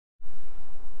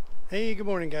Hey, good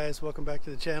morning guys, welcome back to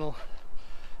the channel.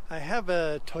 I have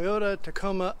a Toyota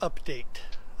Tacoma update.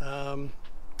 Had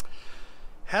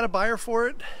a buyer for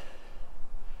it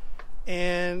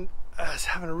and I was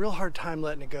having a real hard time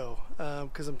letting it go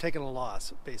because I'm taking a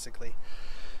loss basically.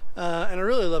 And I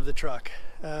really love the truck.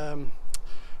 Went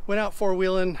out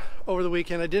four-wheeling over the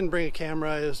weekend. I didn't bring a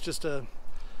camera. It was just a,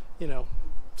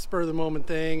 spur of the moment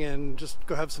thing and just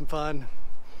go have some fun.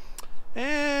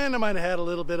 And I might have had a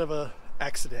little bit of a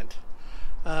accident.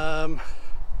 Go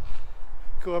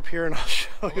up here and I'll show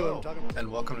you what I'm talking about.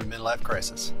 And welcome to Midlife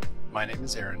Crisis. My name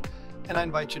is Aaron, and I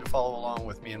invite you to follow along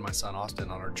with me and my son Austin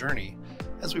on our journey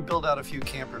as we build out a few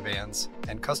camper vans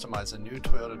and customize a new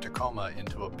Toyota Tacoma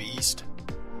into a beast.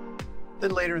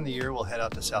 Then later in the year, we'll head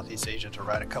out to Southeast Asia to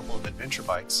ride a couple of adventure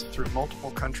bikes through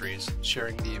multiple countries,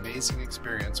 sharing the amazing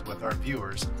experience with our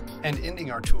viewers and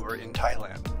ending our tour in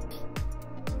Thailand.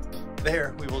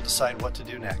 There, we will decide what to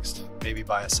do next. Maybe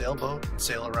buy a sailboat and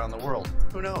sail around the world.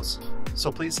 Who knows?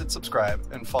 So please hit subscribe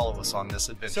and follow us on this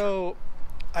adventure. So,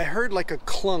 I heard like a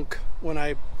clunk when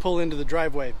I pull into the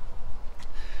driveway.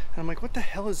 And I'm like, what the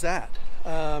hell is that?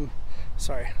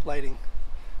 Sorry, lighting.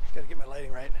 Gotta get my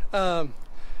lighting right.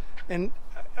 And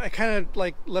I kind of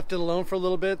like left it alone for a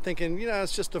little bit, thinking,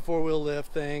 it's just a four-wheel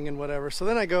lift thing and whatever. So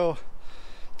then I go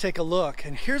take a look,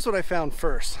 and here's what I found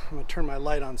first. I'm gonna turn my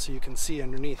light on so you can see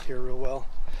underneath here real well.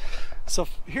 So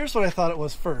here's what I thought it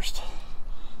was first. I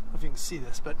don't know if you can see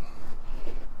this, but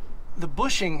the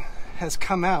bushing has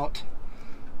come out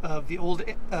of the old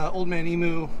Man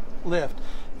Emu lift.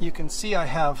 You can see I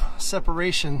have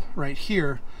separation right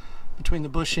here between the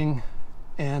bushing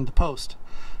and the post.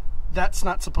 That's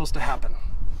not supposed to happen.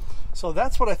 So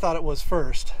that's what I thought it was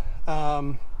first.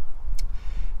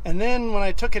 And then when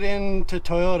I took it in to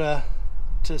Toyota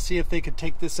to see if they could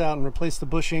take this out and replace the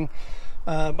bushing,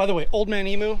 by the way, Old Man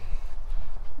Emu,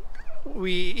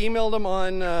 we emailed them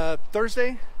on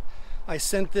Thursday. I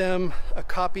sent them a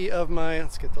copy of my,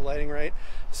 let's get the lighting right,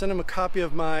 sent them a copy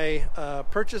of my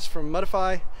purchase from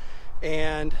Modify,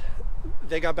 and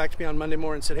they got back to me on Monday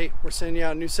morning and said, hey, we're sending you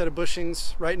out a new set of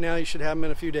bushings right now. You should have them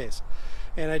in a few days.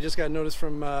 And I just got notice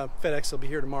from FedEx they'll be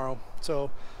here tomorrow. So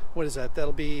what is that?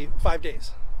 That'll be 5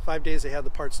 days. 5 days they had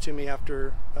the parts to me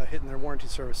after hitting their warranty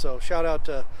service. So shout out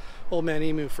to Old Man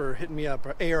Emu for hitting me up,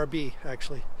 or ARB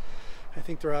actually. I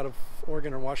think they're out of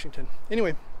Oregon or Washington.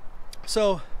 Anyway,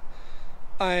 so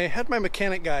I had my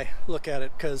mechanic guy look at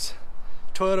it because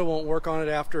Toyota won't work on it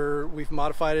after we've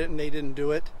modified it and they didn't do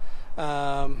it. Get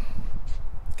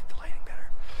the lighting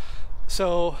better.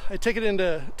 So I take it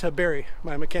into Barry,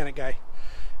 my mechanic guy,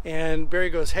 and Barry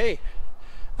goes, hey,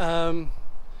 oh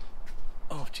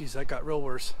geez, that got real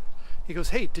worse. He goes,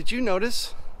 hey, did you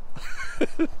notice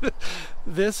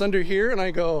this under here? And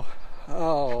I go,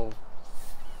 oh,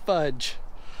 fudge.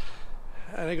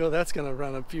 And I go, that's gonna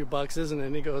run a few bucks, isn't it?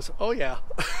 And he goes, oh yeah.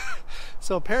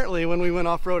 So apparently when we went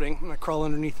off-roading, I'm gonna crawl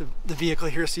underneath the vehicle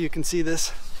here so you can see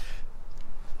this.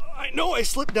 I know I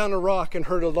slipped down a rock and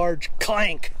heard a large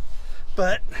clank,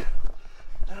 but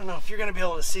I don't know if you're gonna be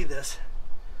able to see this.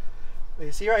 But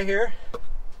you see right here,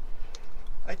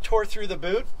 I tore through the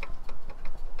boot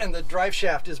and the drive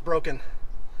shaft is broken.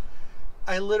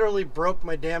 I literally broke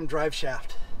my damn drive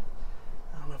shaft.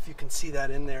 I don't know if you can see that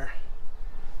in there.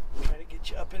 I'm trying to get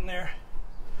you up in there.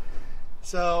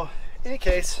 So, in any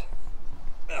case,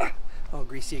 oh,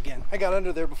 greasy again. I got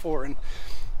under there before and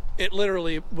it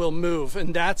literally will move,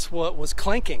 and that's what was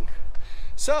clanking.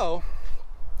 So,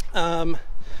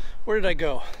 where did I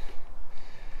go?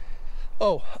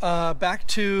 Oh, back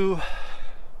to,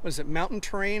 what is it, Mountain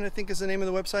Terrain, I think is the name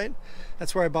of the website.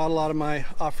 That's where I bought a lot of my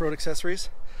off-road accessories.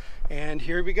 And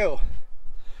here we go.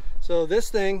 So this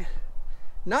thing,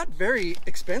 not very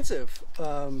expensive.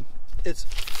 It's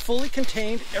fully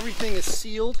contained, everything is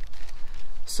sealed.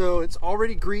 So it's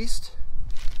already greased.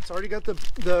 It's already got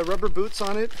the rubber boots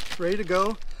on it, ready to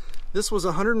go. This was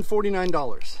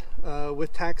 $149.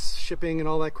 With tax, shipping, and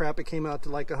all that crap, it came out to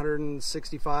like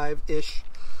 $165-ish.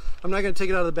 I'm not going to take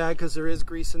it out of the bag because there is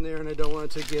grease in there and I don't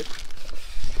want it to get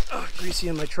greasy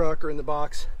in my truck or in the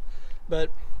box. But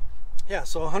yeah,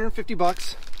 so 150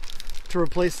 bucks to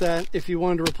replace that if you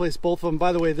wanted to replace both of them.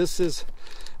 By the way, this is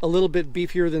a little bit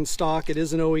beefier than stock. It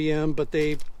is an OEM, but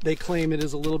they claim it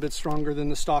is a little bit stronger than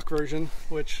the stock version,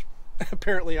 which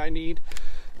apparently I need.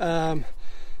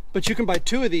 But you can buy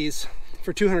two of these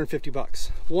for 250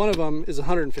 bucks. One of them is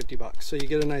 150 bucks. So you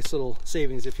get a nice little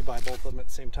savings if you buy both of them at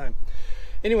the same time.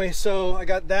 Anyway, so I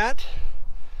got that,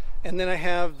 and then I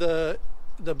have the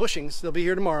bushings. They'll be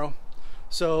here tomorrow.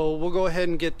 So we'll go ahead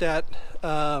and get that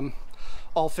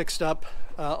all fixed up.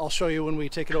 I'll show you when we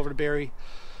take it over to Barry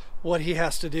what he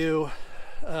has to do.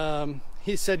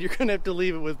 he said, you're gonna have to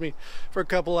leave it with me for a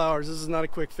couple hours. This is not a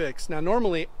quick fix. Now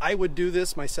normally I would do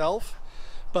this myself,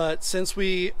 but since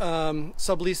we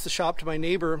subleased the shop to my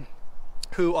neighbor,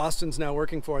 who Austin's now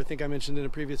working for, I think I mentioned in a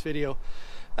previous video,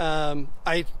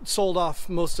 I sold off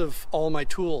most of all my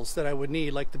tools that I would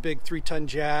need, like the big 3-ton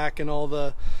jack and all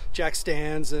the jack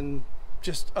stands and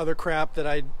just other crap that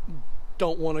I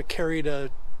don't want to carry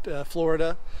to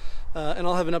Florida. And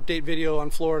I'll have an update video on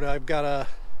Florida. I've got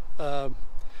a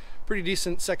pretty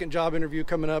decent second job interview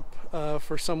coming up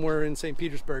for somewhere in St.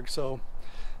 Petersburg, so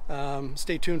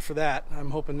stay tuned for that.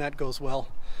 I'm hoping that goes well.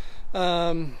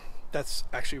 That's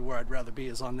actually where I'd rather be,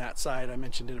 is on that side I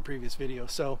mentioned in a previous video.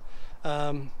 So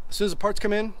as soon as the parts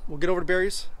come in, we'll get over to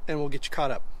Barry's and we'll get you caught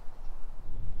up.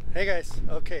 Hey guys,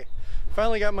 okay,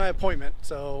 finally got my appointment.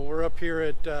 So we're up here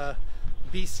at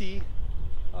BC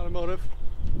Automotive,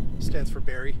 stands for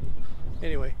Barry.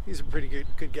 Anyway, he's a pretty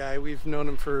good guy. We've known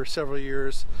him for several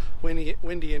years.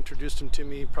 Wendy introduced him to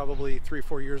me probably 3 or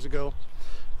 4 years ago.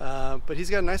 But he's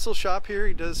got a nice little shop here.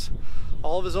 He does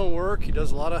all of his own work. He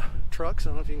does a lot of trucks. I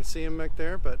don't know if you can see him back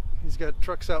there, but he's got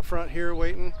trucks out front here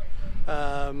waiting.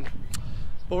 But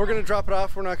we're going to drop it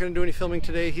off. We're not going to do any filming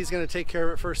today. He's going to take care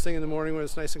of it first thing in the morning when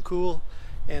it's nice and cool,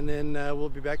 and then we'll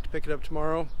be back to pick it up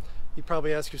tomorrow. You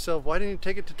probably ask yourself, why didn't you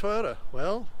take it to Toyota?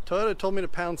 Well, Toyota told me to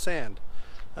pound sand.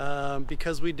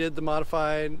 Because we did the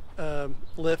modified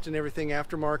lift and everything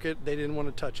aftermarket, they didn't want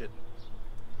to touch it.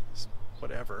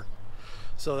 Whatever.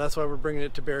 So that's why we're bringing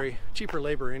it to Barry. Cheaper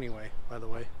labor anyway, by the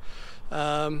way.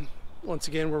 Once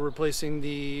again, we're replacing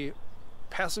the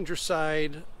passenger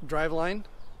side drive line,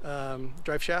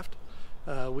 drive shaft.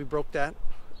 We broke that.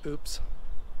 Oops.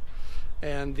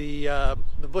 And the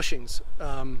bushings,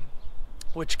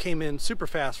 which came in super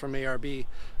fast from ARB,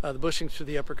 the bushings to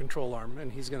the upper control arm,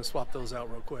 and he's going to swap those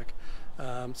out real quick.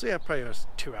 So yeah, probably was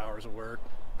 2 hours of work,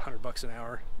 $100 an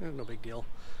hour, no big deal.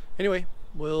 Anyway,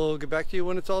 we'll get back to you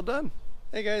when it's all done.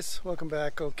 Hey guys, welcome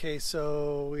back. Okay,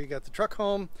 so we got the truck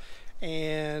home,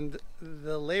 and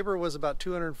the labor was about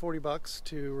 $240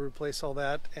 to replace all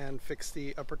that and fix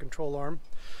the upper control arm.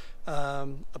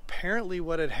 Apparently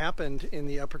what had happened in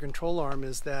the upper control arm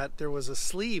is that there was a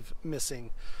sleeve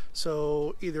missing.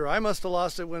 So either I must have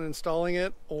lost it when installing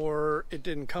it, or it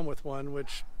didn't come with one,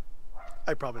 which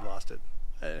I probably lost it.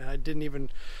 I didn't even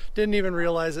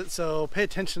realize it. So pay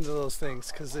attention to those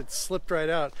things, because it slipped right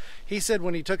out. He said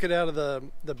when he took it out of the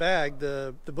bag,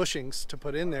 the bushings to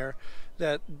put in there,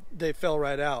 that they fell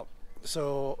right out.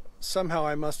 So somehow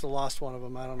I must have lost one of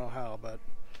them. I don't know how, but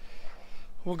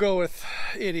we'll go with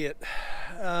idiot.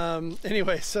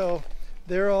 Anyway, so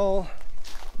they're all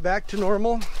back to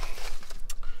normal.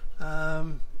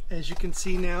 As you can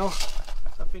see now,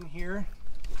 up in here,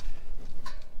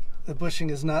 the bushing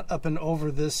is not up and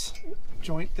over this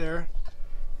joint there,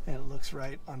 and it looks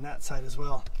right on that side as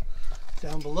well.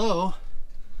 Down below,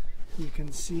 you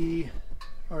can see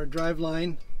our drive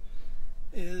line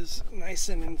is nice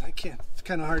and it's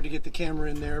kind of hard to get the camera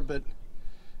in there, but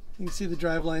you can see the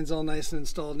drive line's all nice and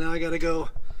installed. Now I got to go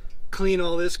clean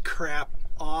all this crap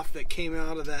off that came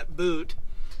out of that boot.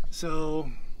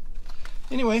 So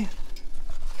anyway,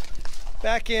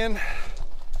 back in.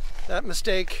 That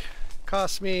mistake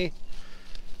cost me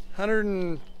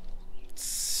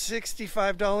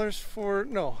 $165 for,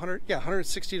 no,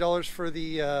 $160 for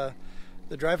the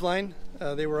drive line.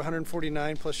 They were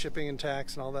 $149 plus shipping and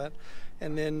tax and all that.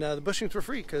 And then the bushings were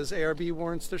free because ARB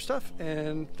warrants their stuff,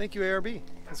 and thank you ARB.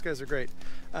 Those guys are great.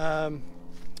 Well,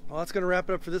 that's going to wrap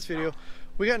it up for this video.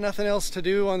 We got nothing else to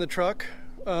do on the truck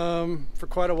for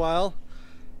quite a while.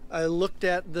 I looked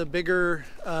at the bigger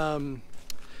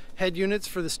head units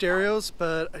for the stereos,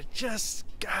 but I just,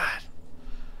 God,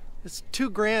 it's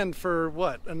 $2,000 for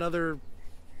what, another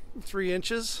 3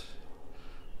 inches?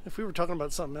 If we were talking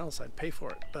about something else, I'd pay for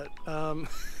it, but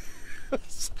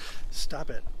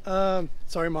stop it.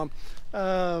 Sorry, Mom.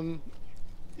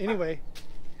 Anyway,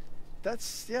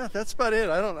 that's about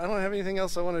it. I don't have anything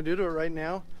else I want to do to it right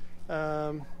now.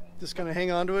 Just gonna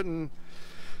hang on to it, and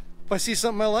if I see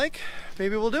something I like,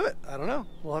 maybe we'll do it. I don't know.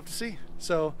 We'll have to see.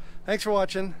 So thanks for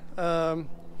watching. I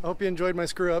hope you enjoyed my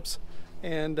screw ups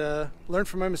and learn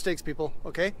from my mistakes, people.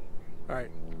 Okay? All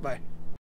right. Bye.